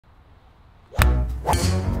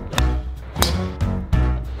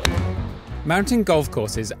Mountain golf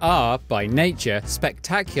courses are, by nature,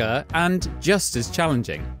 spectacular and just as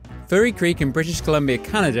challenging. Furry Creek in British Columbia,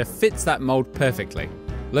 Canada fits that mold perfectly.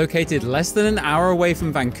 Located less than an hour away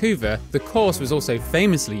from Vancouver, the course was also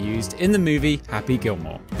famously used in the movie Happy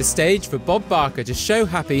Gilmore, the stage for Bob Barker to show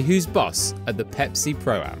Happy who's boss at the Pepsi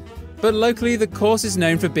Pro-Am. But locally, the course is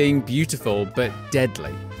known for being beautiful but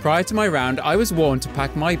deadly. Prior to my round, I was warned to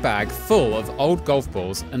pack my bag full of old golf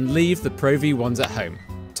balls and leave the Pro V ones at home.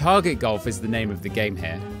 Target golf is the name of the game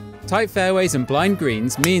here. Tight fairways and blind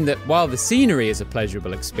greens mean that while the scenery is a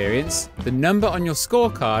pleasurable experience, the number on your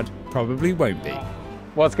scorecard probably won't be.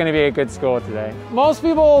 What's going to be a good score today? Most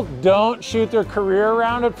people don't shoot their career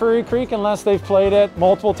around at Furry Creek unless they've played it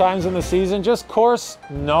multiple times in the season. Just course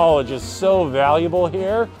knowledge is so valuable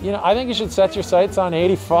here. You know, I think you should set your sights on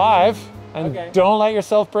 85 and don't let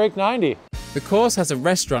yourself break 90. The course has a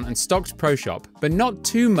restaurant and stocked pro shop, but not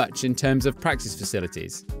too much in terms of practice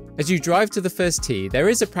facilities. As you drive to the first tee, there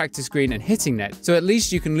is a practice green and hitting net, so at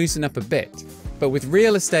least you can loosen up a bit. But with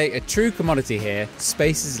real estate a true commodity here,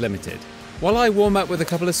 space is limited. While I warm up with a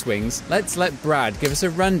couple of swings, let's let Brad give us a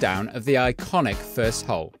rundown of the iconic first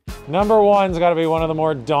hole. Number one's got to be one of the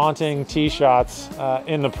more daunting tee shots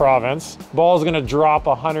in the province. Ball's going to drop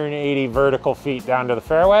 180 vertical feet down to the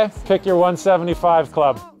fairway. Pick your 175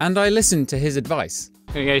 club. And I listened to his advice.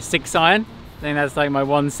 I'm gonna go 6 iron. I think that's like my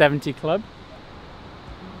 170 club.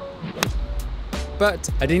 But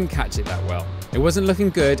I didn't catch it that well. It wasn't looking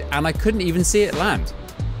good and I couldn't even see it land.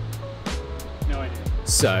 No idea.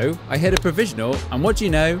 So I hit a provisional and what do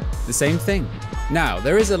you know? The same thing. Now,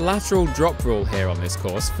 there is a lateral drop rule here on this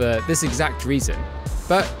course for this exact reason,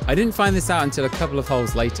 but I didn't find this out until a couple of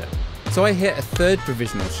holes later. So I hit a third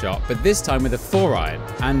provisional shot, but this time with a 4 iron,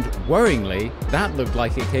 and worryingly, that looked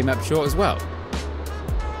like it came up short as well.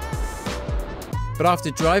 But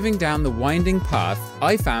after driving down the winding path,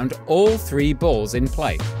 I found all 3 balls in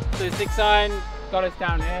play. So 6 iron got us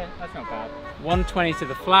down here, that's not bad. 120 to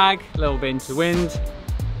the flag, a little bit into wind.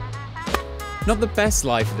 Not the best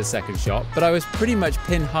lie for the second shot, but I was pretty much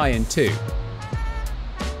pin high in 2.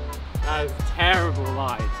 That was terrible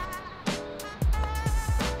lie.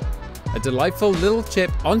 A delightful little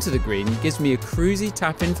chip onto the green gives me a cruisy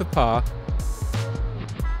tap in for par,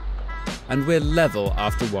 and we're level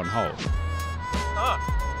after 1 hole.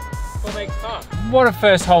 What a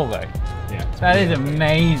first hole though. Yeah. That is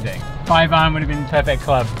amazing. 5 iron would have been the perfect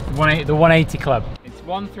club. The 180 club. It's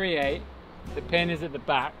 138. The pin is at the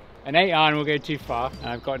back. An 8 iron will go too far, and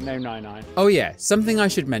I've got no 9 iron. Oh yeah, something I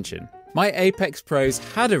should mention. My Apex Pros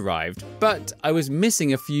had arrived, but I was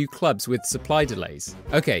missing a few clubs with supply delays.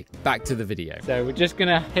 Okay, back to the video. So we're just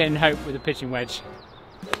gonna hit and hope with a pitching wedge.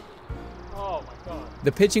 Oh my God.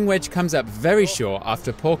 The pitching wedge comes up very short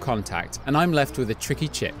after poor contact, and I'm left with a tricky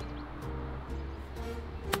chip.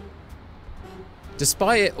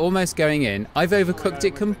 Despite it almost going in, I've overcooked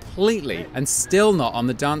it completely and still not on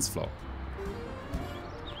the dance floor.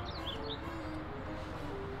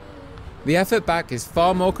 The effort back is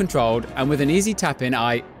far more controlled, and with an easy tap in,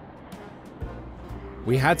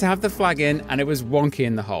 we had to have the flag in and it was wonky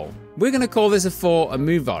in the hole. We're gonna call this a 4 and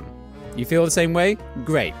move on. You feel the same way?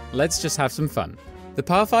 Great, let's just have some fun. The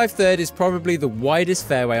par 5 third is probably the widest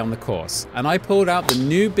fairway on the course, and I pulled out the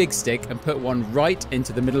new big stick and put one right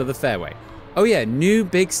into the middle of the fairway. Oh yeah, new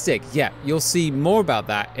big stick. Yeah, you'll see more about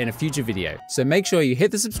that in a future video. So make sure you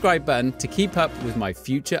hit the subscribe button to keep up with my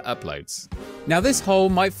future uploads. Now this hole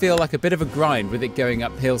might feel like a bit of a grind with it going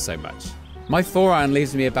uphill so much. My 4 iron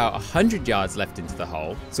leaves me about 100 yards left into the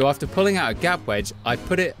hole, so after pulling out a gap wedge, I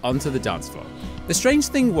put it onto the dance floor. The strange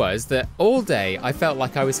thing was that all day I felt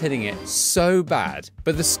like I was hitting it so bad,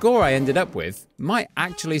 but the score I ended up with might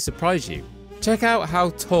actually surprise you. Check out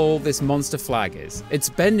how tall this monster flag is. It's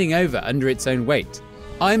bending over under its own weight.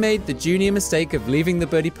 I made the junior mistake of leaving the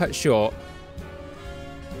birdie putt short,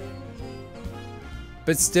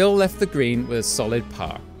 but still left the green with a solid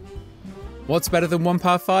par. What's better than 1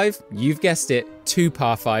 par 5? You've guessed it, 2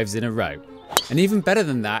 par 5s in a row. And even better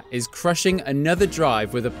than that is crushing another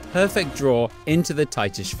drive with a perfect draw into the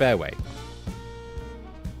tightish fairway.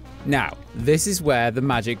 Now, this is where the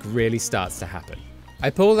magic really starts to happen. I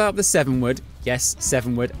pulled out the 7-wood, yes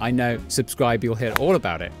 7-wood, I know, subscribe you'll hear all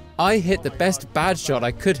about it. I hit the best bad shot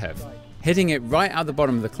I could have, hitting it right out the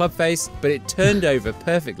bottom of the club face, but it turned over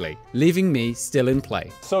perfectly, leaving me still in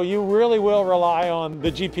play. So you really will rely on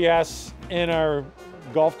the GPS in our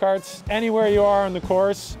golf carts. Anywhere you are on the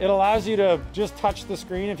course, it allows you to just touch the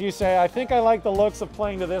screen. If you say, I think I like the looks of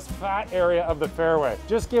playing to this fat area of the fairway,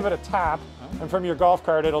 just give it a tap, and from your golf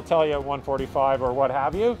cart it'll tell you 145 or what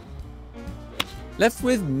have you. Left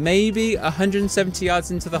with maybe 170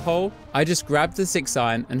 yards into the hole, I just grabbed the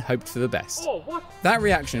 6-iron and hoped for the best. Oh, what? That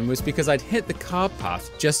reaction was because I'd hit the card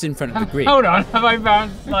path just in front of the green. Hold on, have I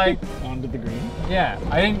bounced like onto the green? Yeah,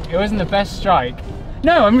 I think it wasn't the best strike.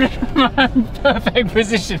 No, I'm just in perfect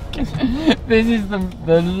position. This is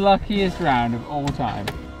the luckiest round of all time.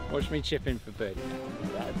 Watch me chip in for birdie.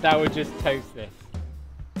 That would just toast this.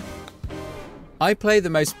 I play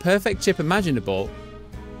the most perfect chip imaginable,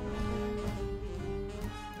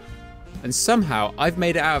 and somehow I've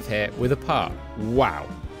made it out of here with a par. Wow.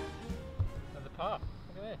 Another par.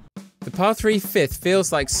 Look at this. The par 3 fifth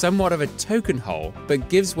feels like somewhat of a token hole, but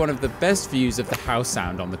gives one of the best views of the house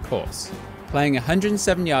sound on the course. Playing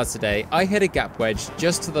 107 yards today, I hit a gap wedge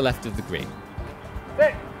just to the left of the green.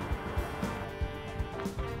 Sit.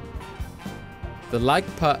 The lag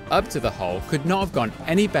putt up to the hole could not have gone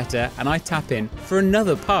any better, and I tap in for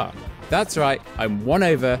another par. That's right, I'm 1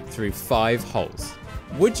 over through 5 holes.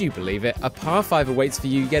 Would you believe it, a par 5 awaits for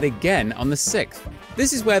you yet again on the 6th.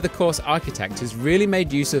 This is where the course architect has really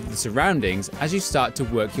made use of the surroundings as you start to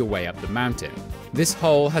work your way up the mountain. This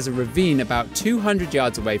hole has a ravine about 200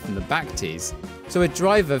 yards away from the back tees, so a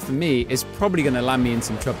driver for me is probably going to land me in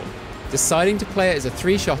some trouble. Deciding to play it as a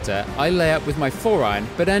 3-shotter, I lay up with my 4-iron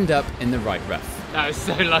but end up in the right rough. That was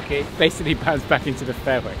so lucky. Basically bounced back into the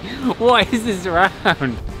fairway. What is this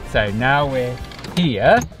round? So now we're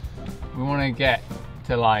here. We want to get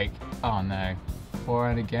to like, oh no,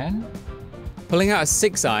 4-iron again? Pulling out a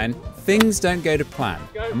 6-iron, things don't go to plan,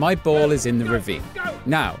 and my ball is in the ravine.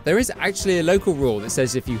 Now, there is actually a local rule that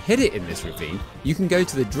says if you hit it in this ravine, you can go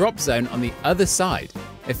to the drop zone on the other side.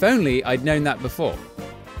 If only I'd known that before.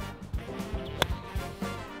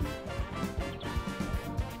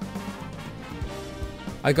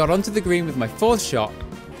 I got onto the green with my 4th shot,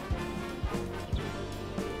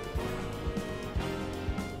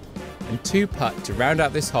 and 2 putt to round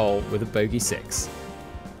out this hole with a bogey 6.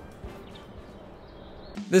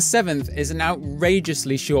 The 7th is an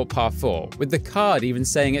outrageously short par 4, with the card even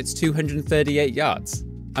saying it's 238 yards.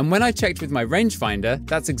 And when I checked with my rangefinder,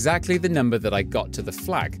 that's exactly the number that I got to the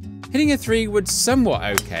flag. Hitting a 3 was somewhat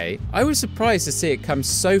okay. I was surprised to see it come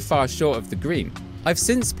so far short of the green. I've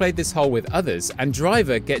since played this hole with others, and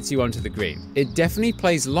driver gets you onto the green. It definitely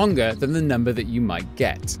plays longer than the number that you might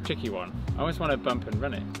get. Tricky one. I always want to bump and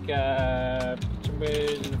run it.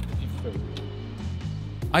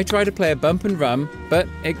 I try to play a bump and run, but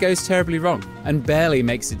it goes terribly wrong and barely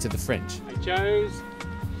makes it to the fringe. I chose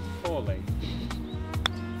poorly.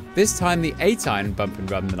 This time the 8-iron bump and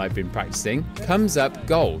run that I've been practicing comes up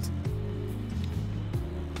gold.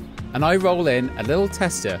 And I roll in a little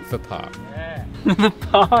tester for par. The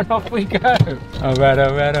par and off we go. Alright,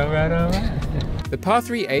 alright, alright, alright. The par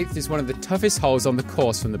 3 8th is one of the toughest holes on the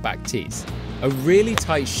course from the back tees. A really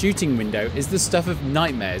tight shooting window is the stuff of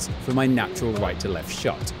nightmares for my natural right to left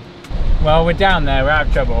shot. Well, we're down there, we're out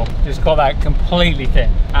of trouble. Just got that completely thin.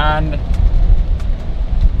 And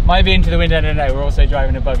might be into the wind, I don't know. We're also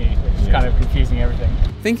driving a buggy, which is kind of confusing everything.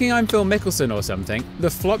 Thinking I'm Phil Mickelson or something, the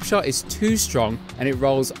flop shot is too strong and it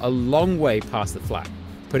rolls a long way past the flag.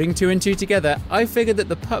 Putting 2 and 2 together, I figured that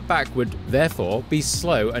the putt back would therefore be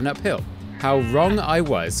slow and uphill. How wrong I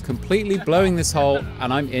was, completely blowing this hole,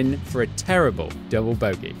 and I'm in for a terrible double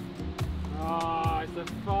bogey. Oh, it's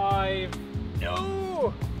a 5.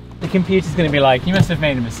 No! The computer's going to be like, you must have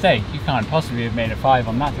made a mistake. You can't possibly have made a 5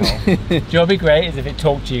 on that hole. Do you know what would be great is if it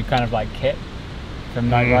talked to you kind of like Kit from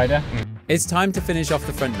Knight Rider. It's time to finish off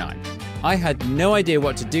the front 9. I had no idea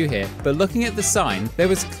what to do here, but looking at the sign, there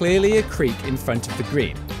was clearly a creek in front of the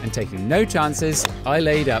green, and taking no chances, I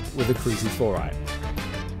laid up with a cruisy 4-iron.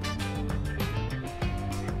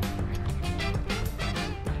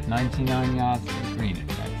 99 yards to the green,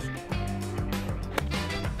 it says.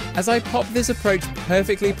 As I pop this approach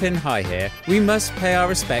perfectly pin high here, we must pay our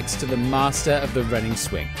respects to the master of the running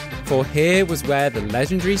swing. For here was where the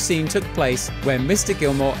legendary scene took place where Mr.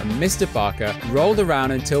 Gilmore and Mr. Barker rolled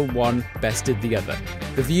around until one bested the other.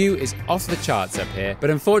 The view is off the charts up here, but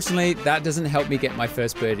unfortunately that doesn't help me get my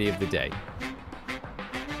first birdie of the day.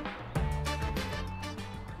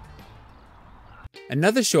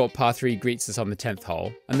 Another short par 3 greets us on the 10th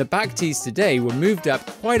hole, and the back tees today were moved up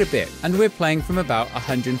quite a bit, and we're playing from about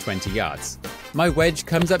 120 yards. My wedge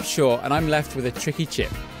comes up short and I'm left with a tricky chip.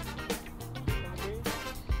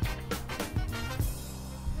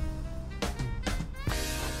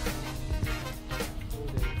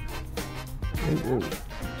 Ooh.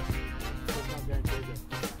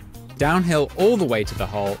 Downhill all the way to the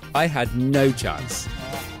hole, I had no chance.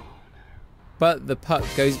 But the putt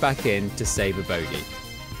goes back in to save a bogey.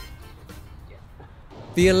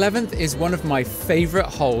 The 11th is one of my favorite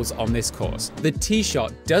holes on this course. The tee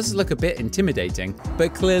shot does look a bit intimidating,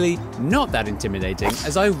 but clearly not that intimidating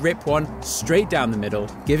as I rip one straight down the middle,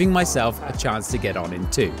 giving myself a chance to get on in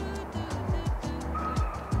 2.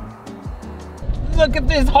 Look at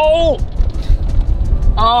this hole!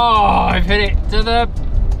 Oh, I've hit it to the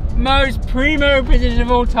most primo position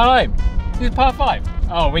of all time. This is par 5.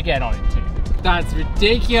 Oh, we're getting on in 2. That's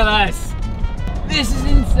ridiculous. This is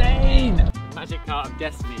insane. Magic Card of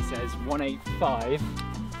Destiny says 185,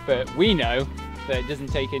 but we know that it doesn't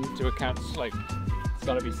take into account slope. It's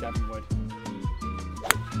gotta be 7 wood.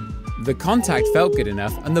 The contact felt good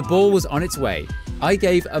enough and the ball was on its way. I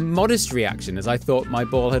gave a modest reaction as I thought my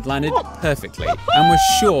ball had landed perfectly and was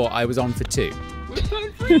sure I was on for 2.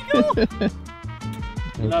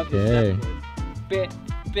 Okay.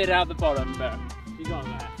 Bit out the bottom, but you got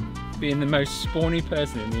that. Being the most spawny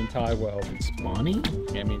person in the entire world. Spawny?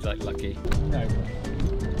 Yeah, it means like lucky. No.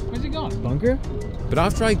 Where's it gone? Bunker? But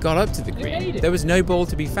after I got up to the green, there was no ball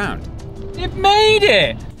to be found. It made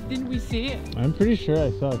it! Didn't we see it? I'm pretty sure I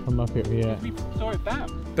saw it come up here, yeah. We saw it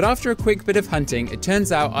bounce. But after a quick bit of hunting, it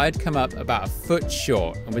turns out I had come up about a foot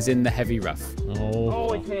short and was in the heavy rough.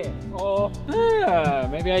 Oh, it's here. Oh,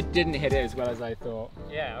 maybe I didn't hit it as well as I thought.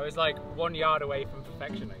 Yeah, I was like 1 yard away from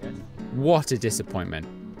perfection, I guess. What a disappointment.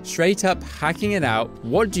 Straight up hacking it out,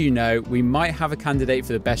 what do you know, we might have a candidate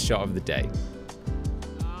for the best shot of the day.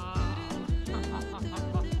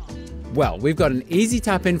 Well, we've got an easy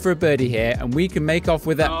tap in for a birdie here and we can make off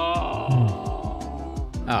with a... Oh,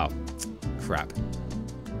 crap. Do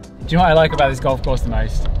you know what I like about this golf course the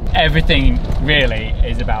most? Everything really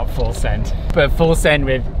is about full send, but full send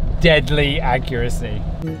with deadly accuracy.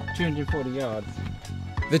 240 yards.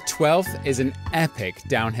 The 12th is an epic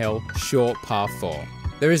downhill short par 4.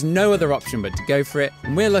 There is no other option but to go for it,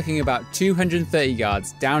 and we're looking about 230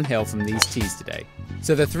 yards downhill from these tees today.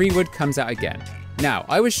 So the 3 wood comes out again. Now,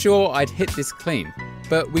 I was sure I'd hit this clean,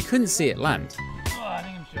 but we couldn't see it land. Oh, I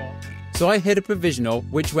think I'm short. So I hit a provisional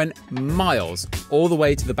which went miles all the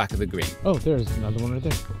way to the back of the green. Oh, there's another one right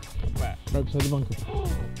there. Where? Right beside the bunker.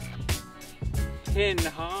 Pin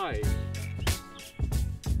high.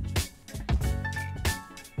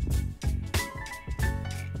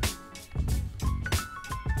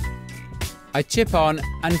 I chip on,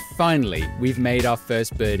 and finally, we've made our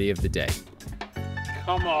first birdie of the day.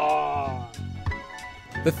 Come on.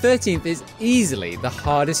 The 13th is easily the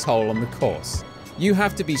hardest hole on the course. You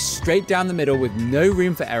have to be straight down the middle with no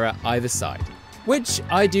room for error either side, which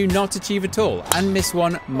I do not achieve at all and miss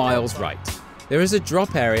one miles right. There is a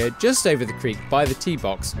drop area just over the creek by the tee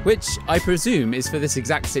box, which I presume is for this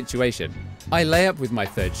exact situation. I lay up with my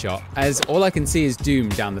 3rd shot, as all I can see is doom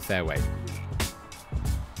down the fairway.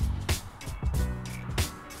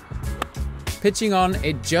 Pitching on,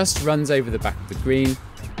 it just runs over the back of the green.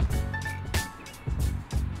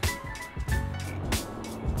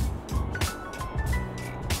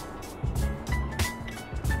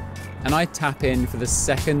 And I tap in for the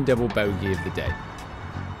 2nd double bogey of the day.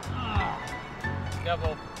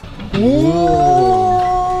 Double.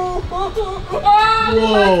 Whoa!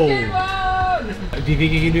 Whoa! Do you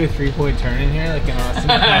think you can do a 3-point turn in here like an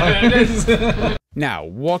Austin? Now,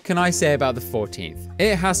 what can I say about the 14th?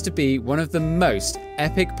 It has to be one of the most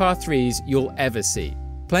epic par 3s you'll ever see.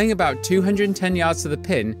 Playing about 210 yards to the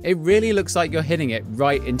pin, it really looks like you're hitting it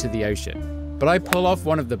right into the ocean. But I pull off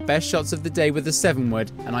one of the best shots of the day with the 7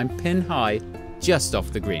 wood, and I'm pin high just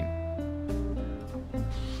off the green.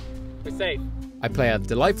 We're safe. I play a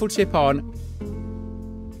delightful chip on,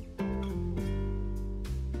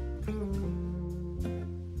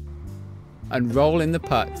 and roll in the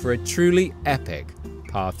putt for a truly epic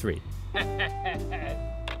par 3.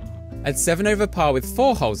 At 7 over par with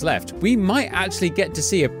 4 holes left, we might actually get to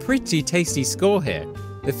see a pretty tasty score here.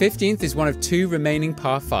 The 15th is one of 2 remaining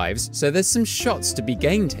par 5s, so there's some shots to be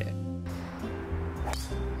gained here.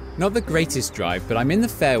 Not the greatest drive, but I'm in the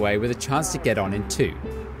fairway with a chance to get on in 2.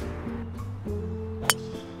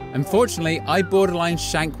 Unfortunately, I borderline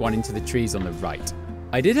shank one into the trees on the right.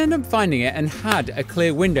 I did end up finding it and had a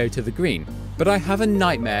clear window to the green, but I have a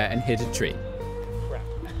nightmare and hit a tree. Crap.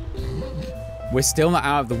 We're still not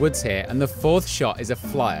out of the woods here, and the 4th shot is a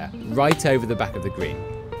flyer right over the back of the green.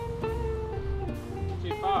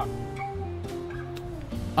 Too far.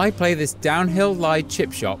 I play this downhill lie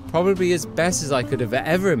chip shot probably as best as I could have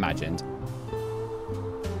ever imagined,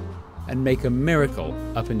 and make a miracle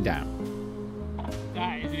up and down.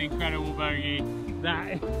 That is an incredible bogey.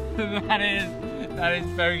 That is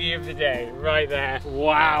bogey of the day, right there.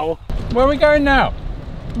 Wow. Where are we going now?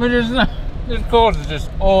 This course is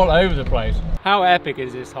just all over the place. How epic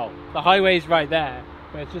is this hole? The highway's right there,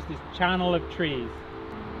 but it's just this channel of trees.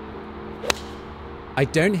 I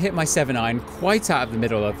don't hit my 7-iron quite out of the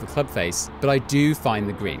middle of the club face, but I do find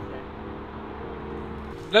the green.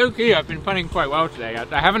 Low key, I've been putting quite well today.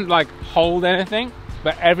 I haven't like holed anything,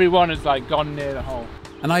 but everyone has like gone near the hole.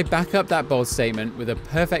 And I back up that bold statement with a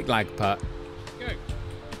perfect lag putt. Go.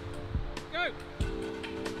 Go.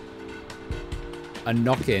 A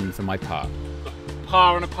knock in for my par.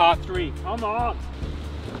 Par on a par 3. Come on.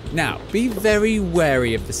 Now, be very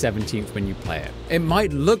wary of the 17th when you play it. It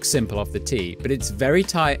might look simple off the tee, but it's very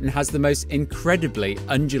tight and has the most incredibly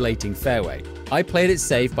undulating fairway. I played it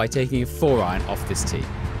safe by taking a 4-iron off this tee.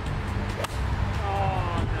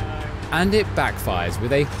 Oh, no. And it backfires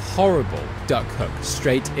with a horrible duck hook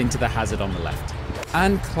straight into the hazard on the left.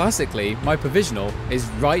 And classically, my provisional is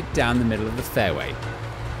right down the middle of the fairway.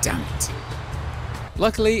 Damn it.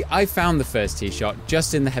 Luckily, I found the first tee shot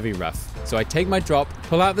just in the heavy rough, so I take my drop,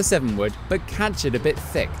 pull out the 7-wood, but catch it a bit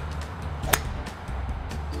thick.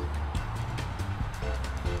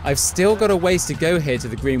 I've still got a ways to go here to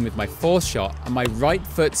the green with my 4th shot, and my right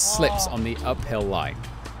foot slips on the uphill line.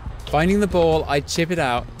 Finding the ball, I chip it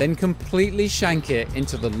out, then completely shank it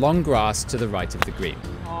into the long grass to the right of the green.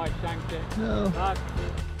 Oh, I shanked it. No.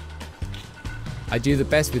 I do the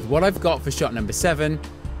best with what I've got for shot number 7.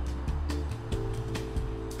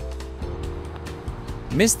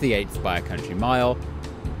 Missed the 8th by a country mile,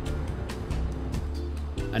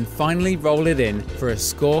 and finally roll it in for a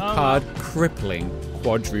scorecard crippling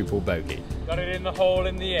quadruple bogey. Got it in the hole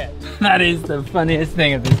in the end. That is the funniest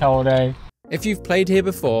thing of this whole day. If you've played here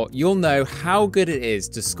before, you'll know how good it is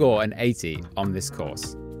to score an 80 on this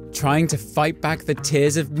course. Trying to fight back the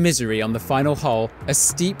tears of misery on the final hole, a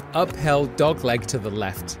steep uphill dogleg to the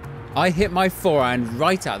left. I hit my 4-iron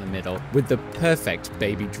right out the middle with the perfect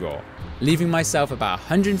baby draw, leaving myself about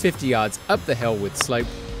 150 yards up the hill with slope.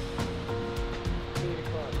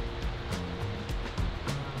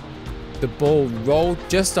 The ball rolled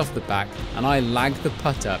just off the back and I lagged the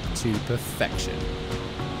putt up to perfection.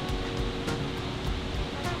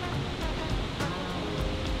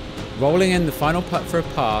 Rolling in the final putt for a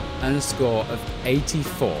par and a score of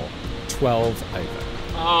 84, 12 over.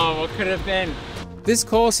 Oh, what could have been? This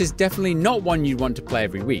course is definitely not one you'd want to play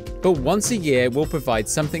every week, but once a year will provide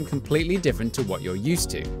something completely different to what you're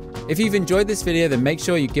used to. If you've enjoyed this video, then make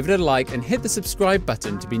sure you give it a like and hit the subscribe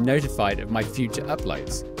button to be notified of my future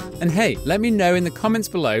uploads. And hey, let me know in the comments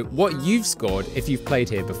below what you've scored if you've played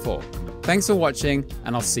here before. Thanks for watching,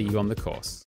 and I'll see you on the course.